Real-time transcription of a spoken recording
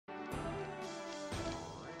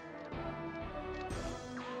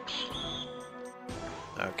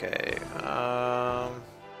Okay.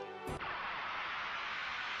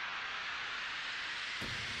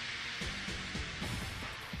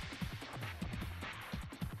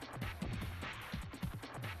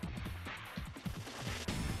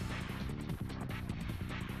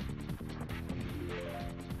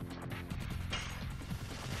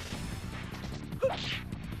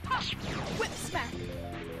 Whip smack.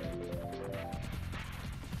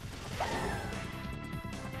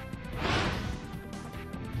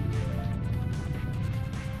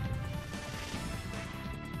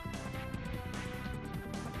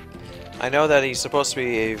 I know that he's supposed to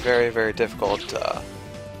be a very, very difficult.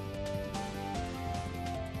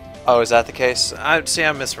 Oh, is that the case? I'm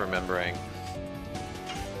misremembering.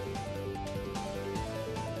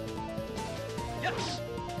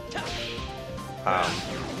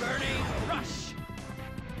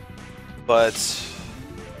 But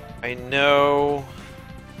I know.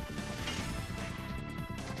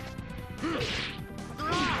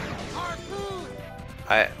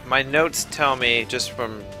 My notes tell me, just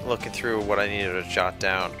from looking through what I needed to jot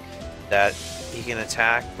down, that he can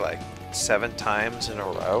attack like 7 times in a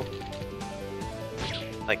row.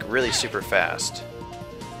 Like really super fast.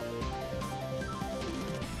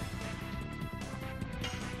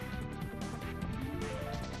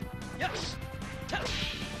 Yes.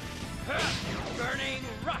 Burning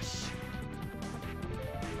rush.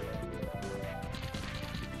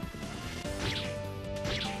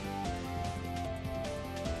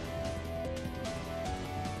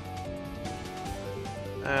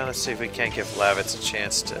 Let's see if we can't give Lavitz a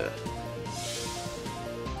chance to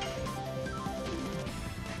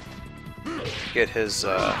get his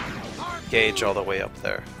gauge all the way up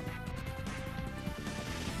there.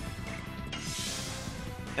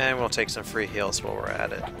 And we'll take some free heals while we're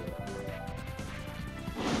at it.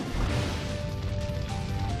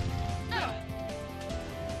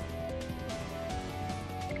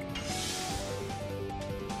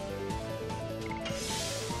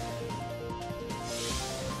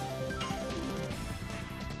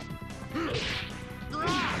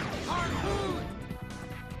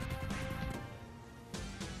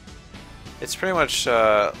 It's pretty much,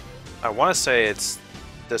 I want to say it's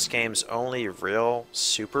this game's only real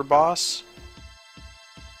super boss.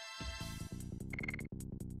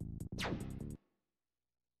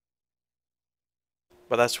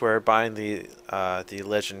 But that's where buying the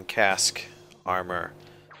Legend Cask armor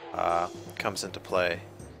comes into play,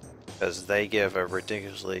 because they give a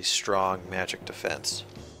ridiculously strong magic defense.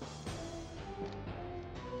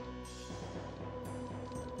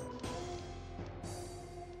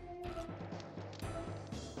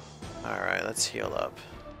 Alright, let's heal up.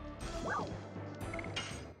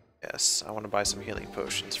 Yes, I want to buy some healing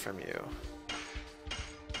potions from you.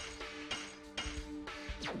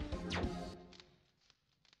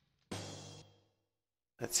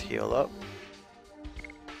 Let's heal up.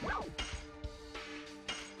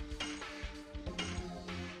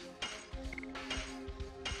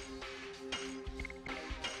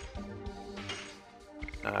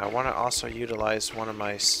 I want to also utilize one of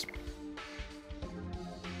my...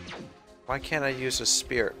 Why can't I use a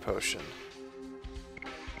spirit potion?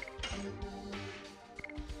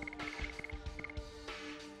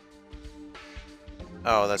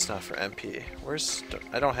 Oh, that's not for MP. Where's...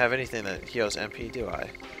 I don't have anything that heals MP, do I?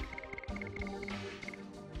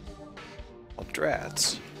 Well,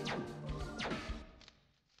 drats.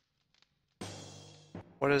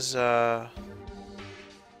 What is,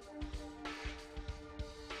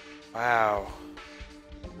 Wow.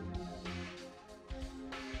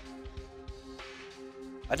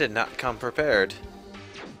 I did not come prepared.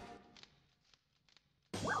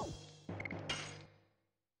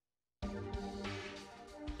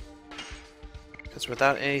 Because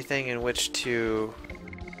without anything in which to...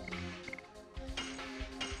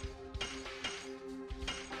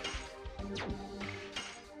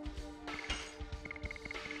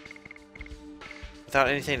 Without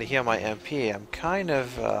anything to heal my MP, I'm kind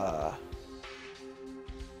of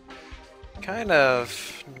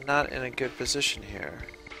not in a good position here.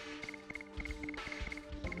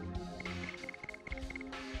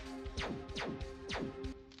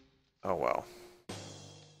 Oh well.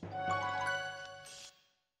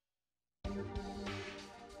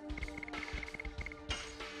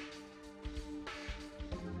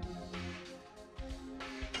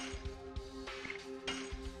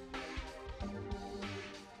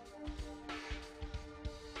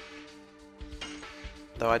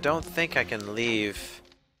 Though I don't think I can leave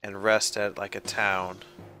and rest at like a town.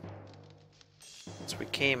 So we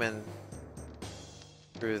came in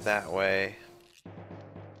through that way.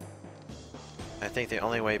 I think the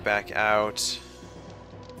only way back out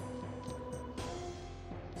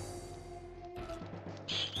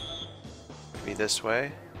be this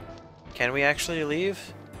way. Can we actually leave?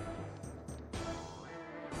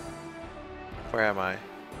 Where am I?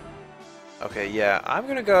 Okay, yeah, I'm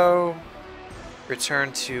gonna go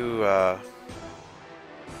return to, well,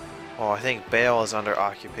 I think Bale is under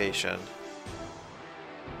occupation.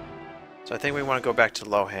 So I think we want to go back to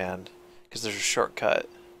Lohan, because there's a shortcut.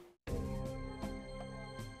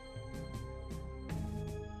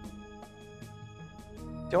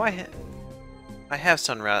 Do I have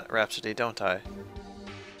Sun Rhapsody, don't I?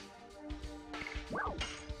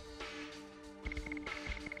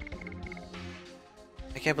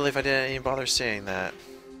 I can't believe I didn't even bother seeing that.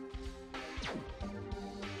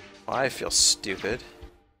 Oh, I feel stupid.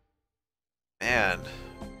 Man.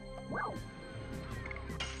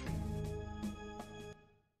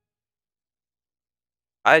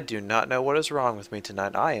 I do not know what is wrong with me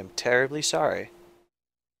tonight. I am terribly sorry.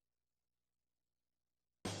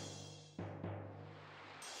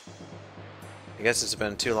 I guess it's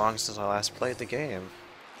been too long since I last played the game.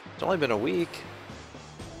 It's only been a week.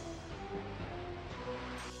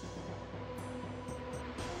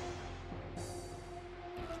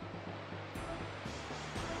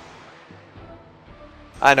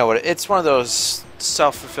 I know what it's one of those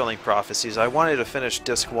self-fulfilling prophecies. I wanted to finish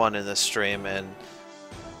disc 1 in this stream, and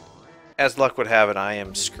as luck would have it, I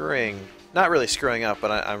am not really screwing up,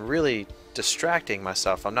 but I'm really distracting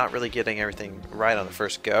myself. I'm not really getting everything right on the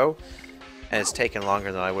first go, and it's taken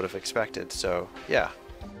longer than I would have expected. So yeah,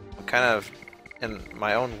 I'm kind of, in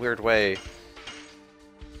my own weird way,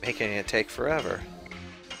 making it take forever.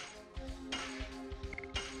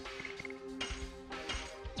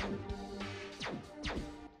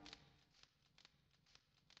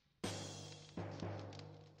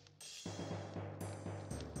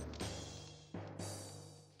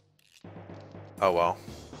 Oh well,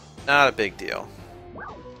 not a big deal.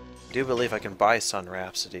 I do believe I can buy Sun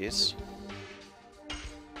Rhapsodies.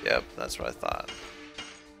 Yep, that's what I thought.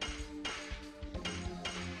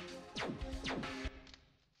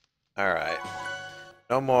 Alright.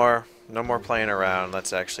 No more playing around.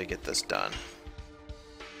 Let's actually get this done.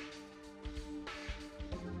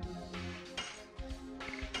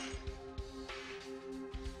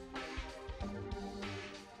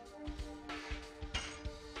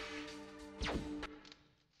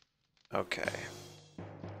 Okay.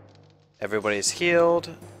 Everybody's healed.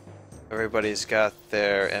 Everybody's got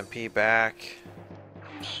their MP back.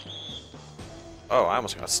 Oh, I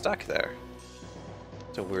almost got stuck there.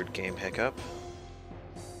 It's a weird game hiccup.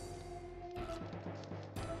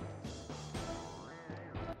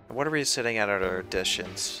 What are we sitting at our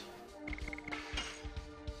additions?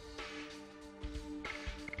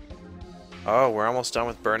 Oh, we're almost done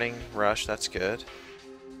with Burning Rush. That's good.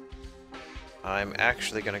 I'm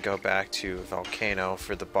actually going to go back to Volcano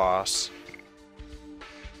for the boss.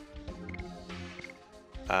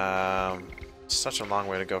 Such a long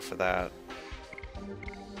way to go for that.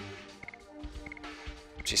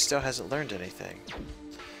 She still hasn't learned anything.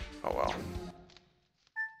 Oh well.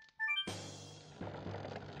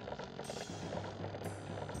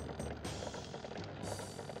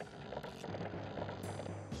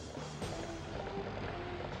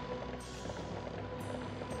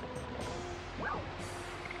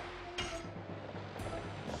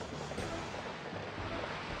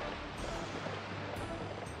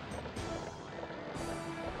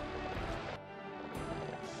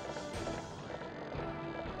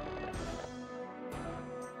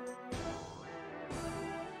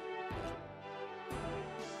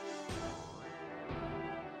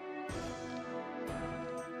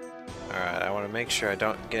 Alright, I want to make sure I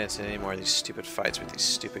don't get into any more of these stupid fights with these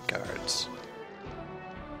stupid guards.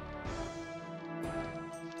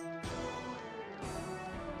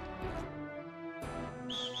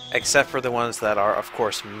 Except for the ones that are, of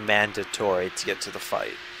course, mandatory to get to the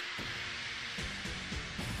fight.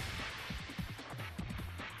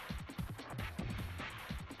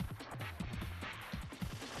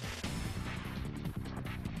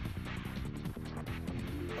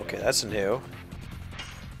 Okay, that's new.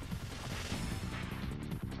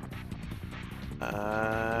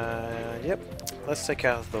 Yep. Let's take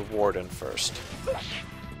out the warden first.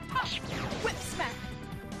 Whip smack.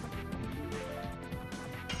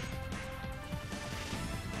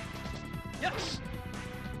 Yes.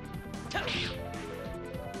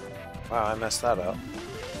 Wow, I messed that up.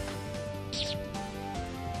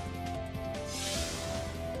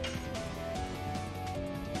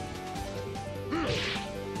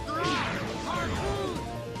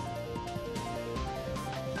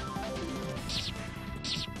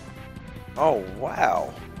 Oh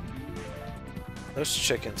wow! Those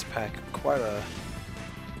chickens pack quite a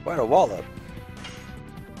wallop.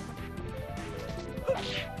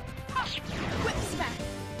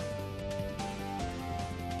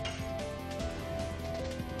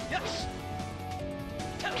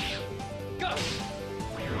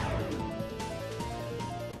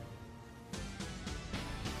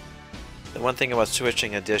 The one thing about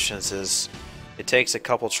switching editions is it takes a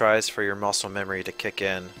couple tries for your muscle memory to kick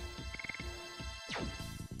in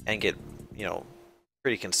and get, you know,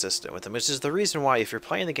 pretty consistent with them, which is the reason why if you're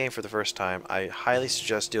playing the game for the first time, I highly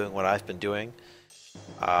suggest doing what I've been doing,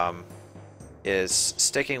 is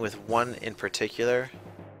sticking with one in particular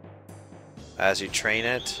as you train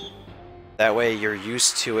it. That way you're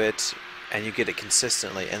used to it and you get it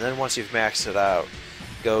consistently, and then once you've maxed it out,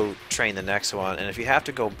 go train the next one. And if you have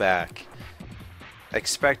to go back,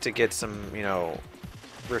 expect to get some, you know,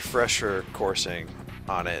 refresher coursing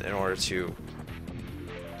on it in order to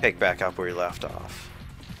pick back up where you left off.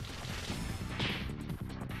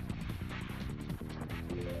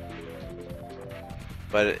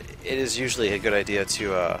 But it is usually a good idea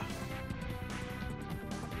to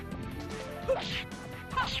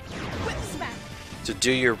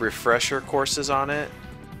do your refresher courses on it,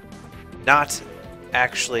 not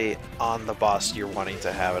actually on the boss you're wanting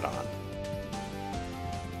to have it on.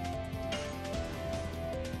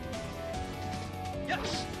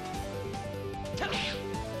 Yes.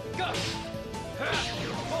 Go.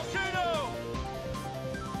 Volcano.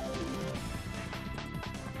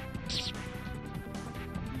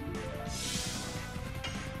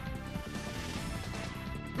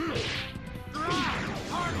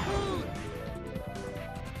 Harpoon.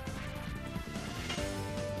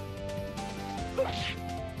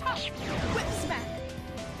 Whip smack.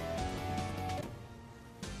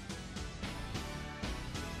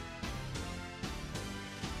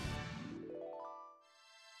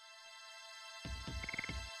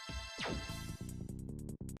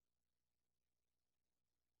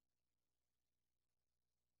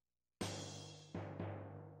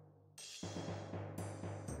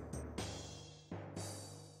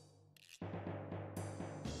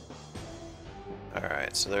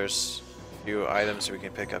 Alright, so there's a few items we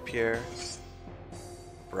can pick up here.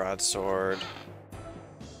 Broadsword,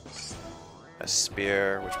 a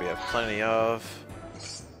spear, which we have plenty of,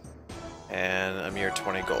 and a mere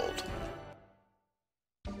 20 gold.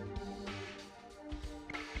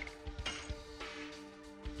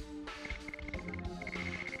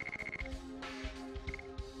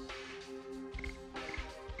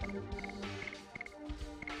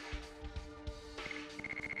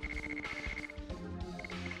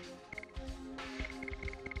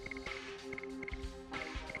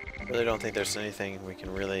 I really don't think there's anything we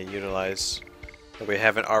can really utilize that we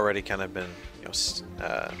haven't already kind of been, you know,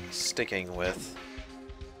 sticking with.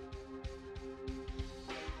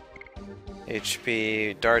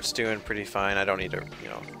 HP, Dart's doing pretty fine. I don't need to, you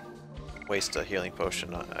know, waste a healing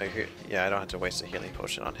potion on. Yeah, I don't have to waste a healing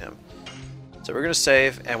potion on him. So we're gonna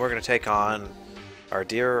save, and we're gonna take on our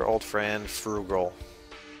dear old friend Frugel,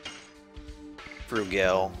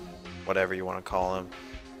 whatever you want to call him.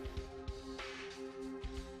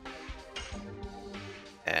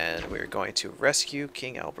 And we're going to rescue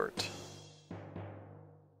King Albert.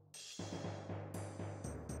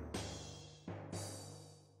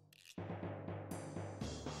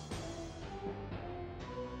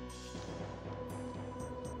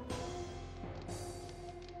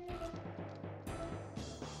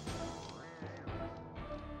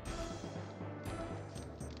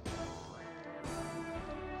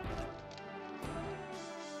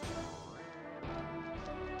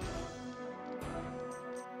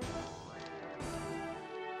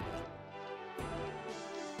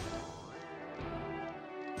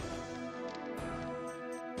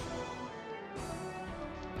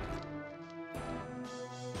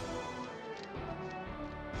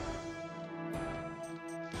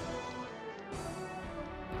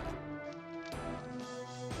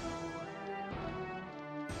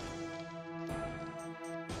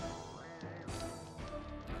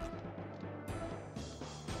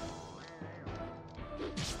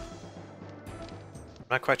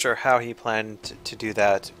 I'm not quite sure how he planned to do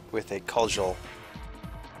that with a cudgel,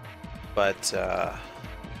 but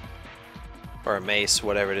or a mace,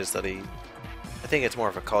 whatever it is that he. I think it's more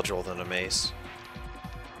of a cudgel than a mace.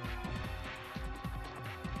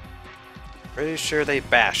 Pretty sure they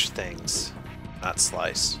bash things, not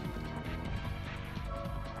slice.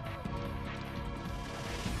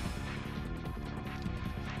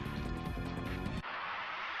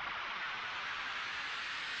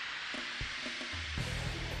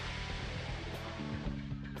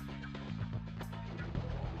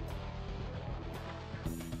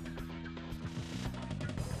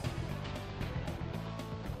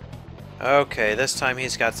 Okay, this time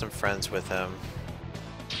he's got some friends with him.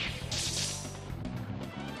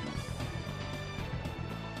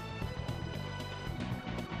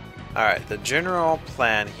 Alright, the general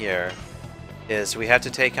plan here is we have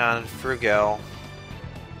to take on Frugel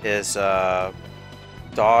his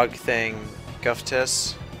dog thing,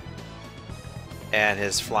 Guftis, and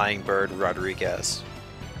his flying bird, Rodriguez.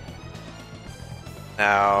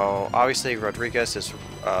 Now, obviously, Rodriguez is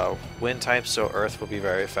wind type, so Earth will be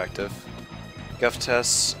very effective.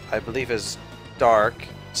 Guftis, I believe, is dark,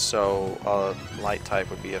 so light type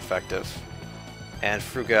would be effective. And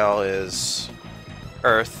Frugel is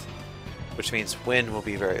Earth, which means wind will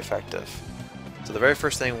be very effective. So the very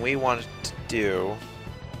first thing we want to do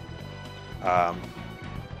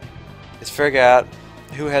is figure out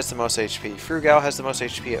who has the most HP. Frugel has the most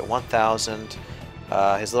HP at 1,000.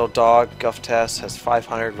 His little dog, Guftis, has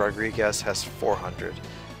 500. Rodriguez has 400.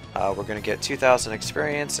 We're going to get 2,000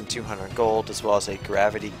 experience and 200 gold, as well as a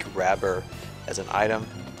gravity grabber as an item.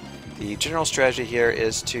 The general strategy here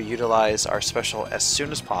is to utilize our special as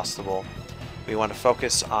soon as possible. We want to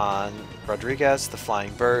focus on Rodriguez, the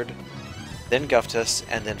flying bird, then Guftis,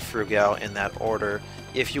 and then Frugel in that order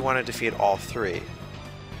if you want to defeat all three.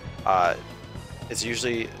 It's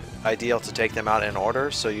usually ideal to take them out in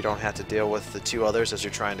order so you don't have to deal with the two others as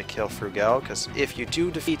you're trying to kill Frugel, because if you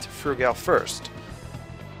do defeat Frugel first,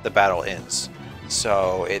 the battle ends.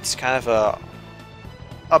 So it's kind of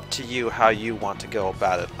up to you how you want to go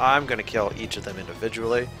about it. I'm going to kill each of them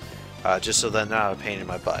individually, just so they're not a pain in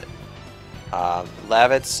my butt.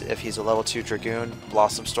 Lavitz, if he's a level 2 Dragoon,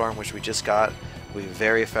 Blossom Storm, which we just got, will be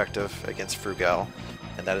very effective against Frugel,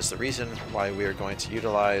 and that is the reason why we are going to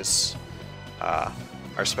utilize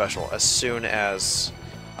our special as soon as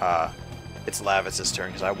it's Lavitz's turn,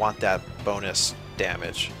 because I want that bonus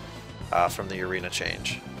damage from the arena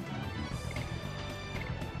change.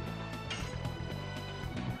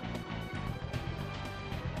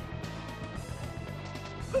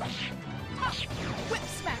 Whip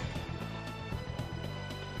smack.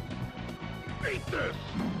 Eat this!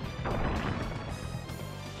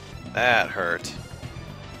 That hurt.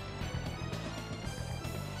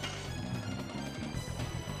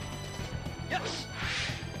 Yes!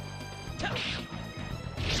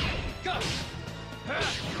 Go!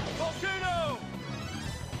 Volcano!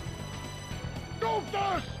 Go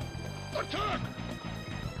fast! Attack!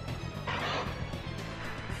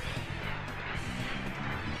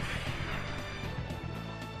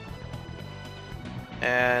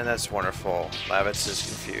 And that's wonderful. Lavitz is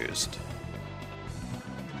confused.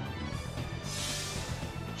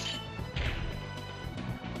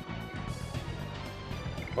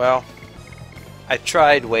 Well, I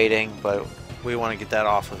tried waiting, but we want to get that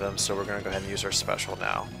off of him, so we're going to go ahead and use our special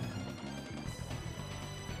now.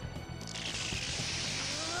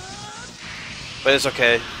 But it's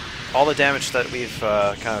okay. All the damage that we've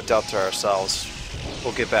kind of dealt to ourselves,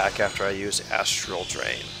 we'll get back after I use Astral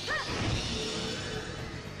Drain.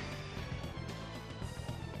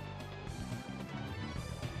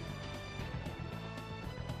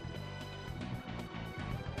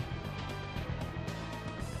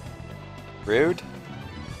 Rude?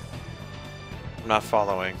 I'm not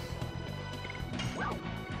following.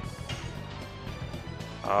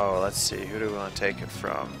 Oh, let's see. Who do we want to take it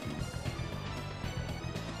from?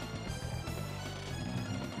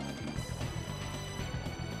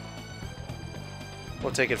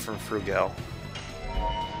 We'll take it from Frugel.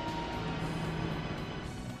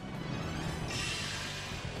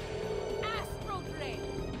 Astral Drain.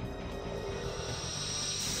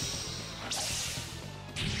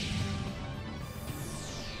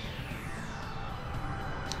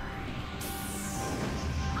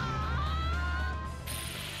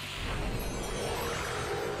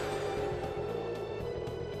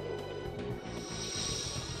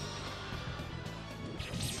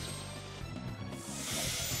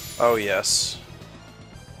 Oh, yes.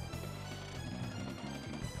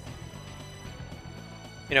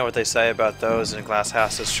 You know what they say about those in glass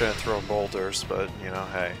houses trying to throw boulders, but, you know,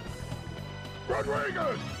 hey.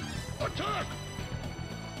 Rodriguez! Attack!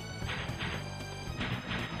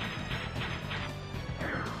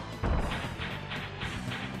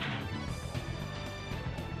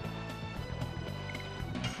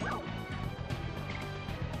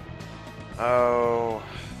 Oh.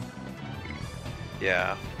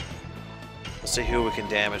 Yeah. Let's see who we can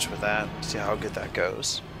damage with that. See how good that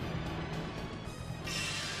goes.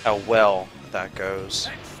 How well that goes.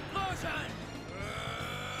 Explosion!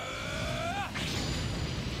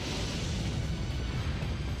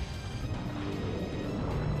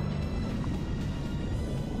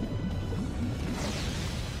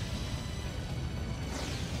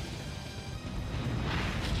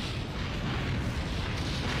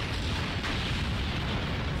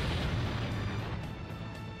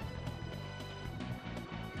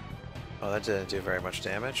 Oh, that didn't do very much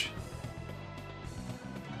damage.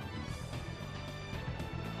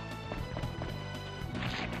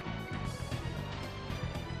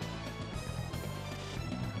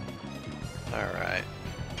 Alright.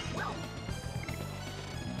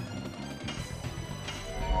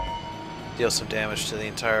 Deal some damage to the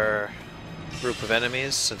entire group of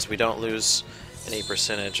enemies, since we don't lose any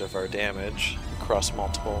percentage of our damage across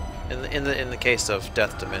multiple in the case of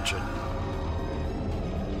Death Dimension.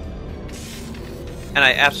 And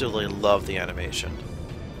I absolutely love the animation.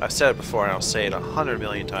 I've said it before and I'll say it 100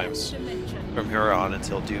 million times from here on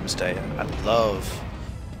until Doomsday. I love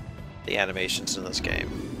the animations in this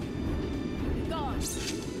game.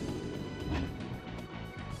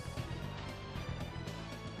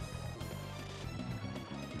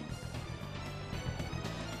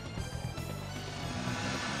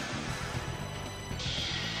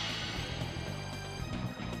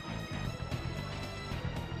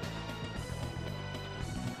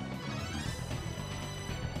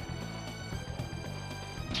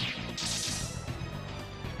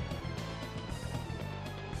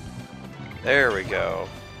 There we go.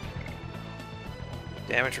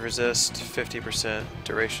 Damage resist, 50%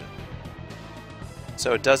 duration.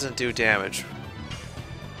 So it doesn't do damage.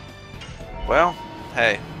 Well,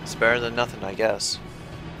 hey, it's better than nothing, I guess.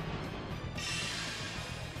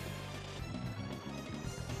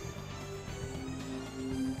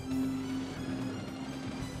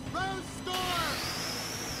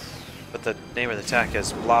 But the name of the attack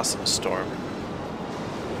is Blossom Storm.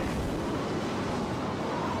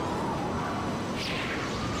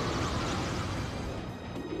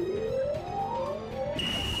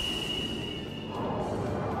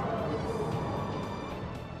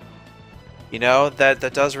 You know,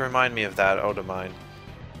 that does remind me of that ode of mine.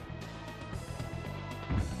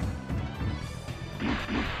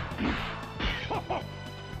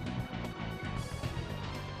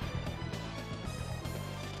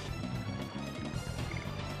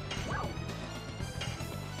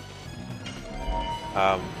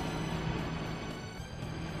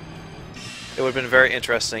 It would have been very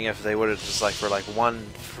interesting if they would have just, like, for like one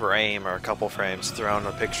frame or a couple frames, thrown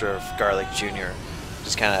a picture of Garlic Jr.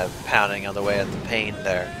 just kind of pounding on the way at the pain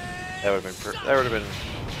there. That would have been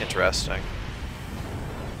interesting.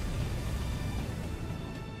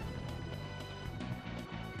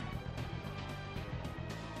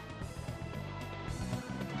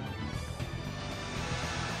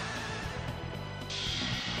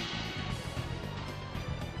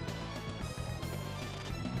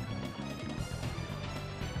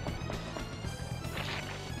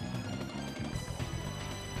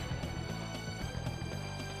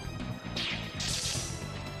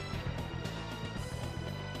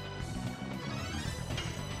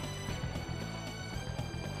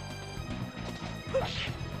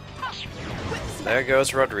 There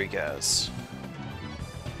goes Rodriguez.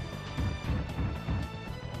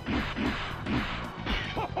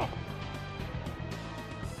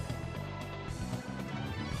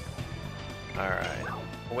 Alright.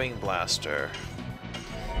 Wing Blaster.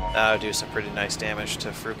 That'll do some pretty nice damage to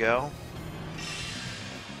Frugel.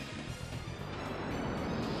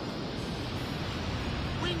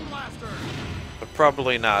 Wing Blaster! But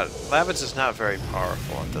probably not. Lavitz is not very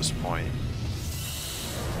powerful at this point.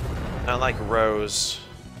 Unlike Rose,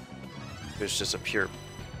 who's just a pure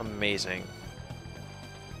amazing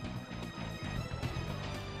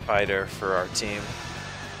fighter for our team.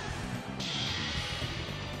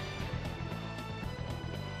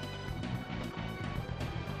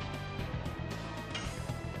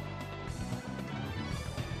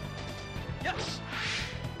 Yes!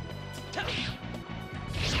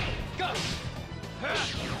 Go!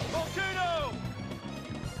 Volcano!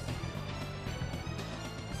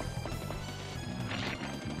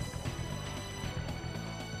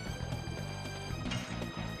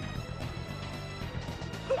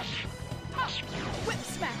 Whip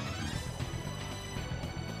smack.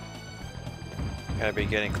 Gotta be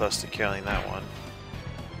getting close to killing that one.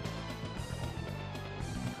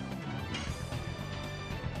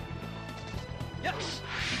 Yes!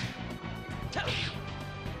 Go!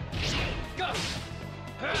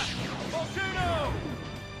 Volcano!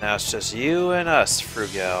 Now it's just you and us,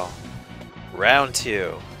 Frugel. Round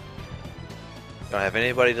 2. Don't have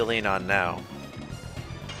anybody to lean on now.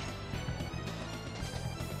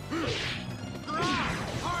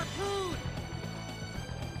 Harpoon!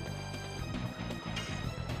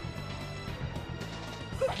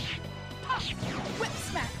 Whip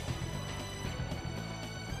smack.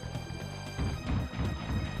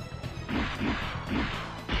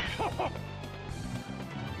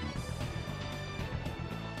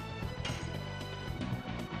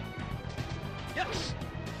 Yes!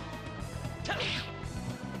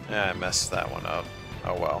 Yeah, I messed that one up.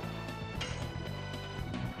 Oh well.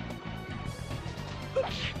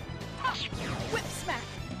 Whip smack.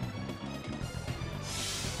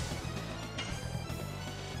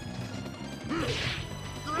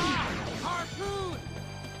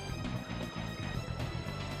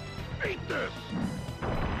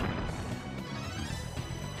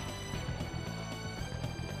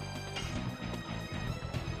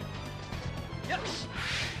 Yes.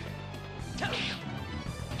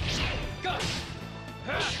 Go.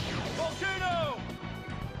 Volcano.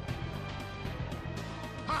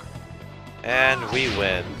 And we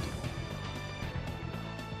win.